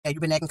Yeah, you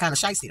been acting kind of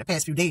shysty the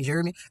past few days, you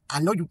heard me? I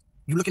know you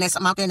looking at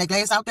something out there in that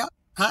glass out there?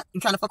 Huh?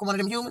 You trying to fuck with one of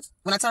them humans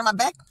when I turn my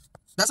back?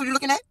 That's what you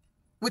looking at?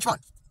 Which one?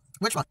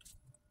 Which one?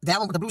 That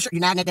one with the blue shirt? You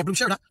nodding at that blue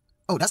shirt, huh?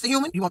 Oh, that's the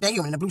human? You want that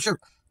human in the blue shirt?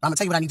 I'm gonna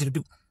tell you what I need you to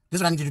do. This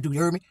is what I need you to do, you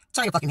heard me?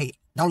 Turn your fucking head.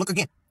 Don't look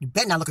again. You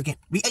better not look again.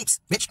 We apes,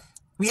 bitch.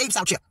 We apes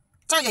out here.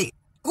 Turn your head.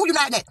 Who you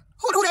nodding at?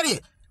 Who that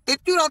is? If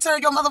you don't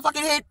turn your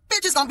motherfucking head,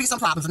 bitch, it's gonna be some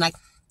problems tonight.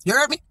 You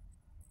heard me?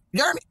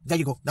 You heard me? There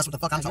you go. That's what the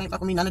fuck I'm talking. Fuck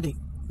with me none of that.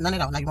 None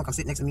at all. Now you wanna come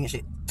sit next to me and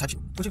shit. Touch it.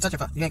 What you touching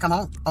for? You ain't come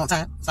on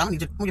time. So I'm gonna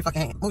need you to move your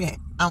fucking hand. Move your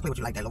hand. I don't play with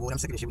you like that, little boy. I'm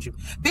sick of this shit with you.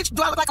 Bitch,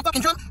 do I look like a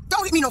fucking drunk?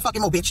 Don't hit me no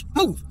fucking more, bitch.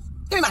 Move.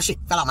 Give me my shit.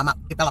 Fell out my mouth.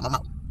 It fell out my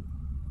mouth.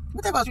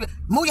 What the hell you?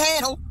 Move your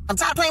hand, ho. I'm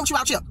tired of playing with you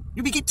out here.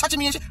 You be keep touching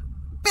me and shit.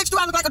 Bitch, do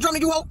I look like a drunk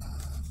to you, ho?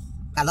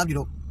 I love you,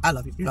 though. I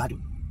love you. You know I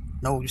do.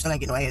 No, you still ain't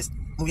getting no ass.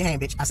 Move your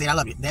hand, bitch. I said I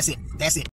love you. That's it. That's it.